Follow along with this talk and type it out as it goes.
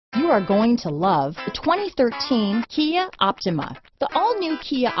are going to love the 2013 Kia Optima. The all-new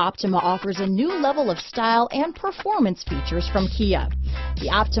Kia Optima offers a new level of style and performance features from Kia. The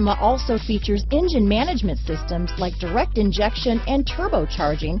Optima also features engine management systems like direct injection and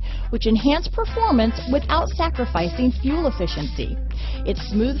turbocharging, which enhance performance without sacrificing fuel efficiency. Its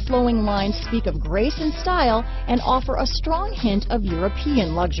smooth flowing lines speak of grace and style and offer a strong hint of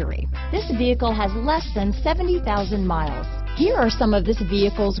European luxury. This vehicle has less than 70,000 miles. Here are some of this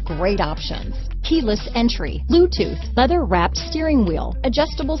vehicle's great options: keyless entry, Bluetooth, leather-wrapped steering wheel,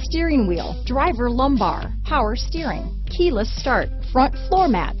 adjustable steering wheel, driver lumbar, power steering, keyless start, front floor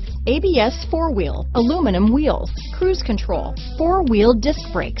mats, ABS four-wheel, aluminum wheels, cruise control, four-wheel disc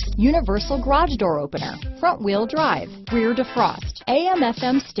brakes, universal garage door opener, front-wheel drive, rear defrost,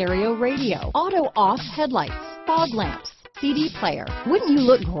 AM/FM stereo radio, auto-off headlights, fog lamps, CD player. Wouldn't you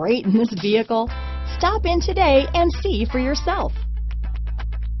look great in this vehicle? Stop in today and see for yourself.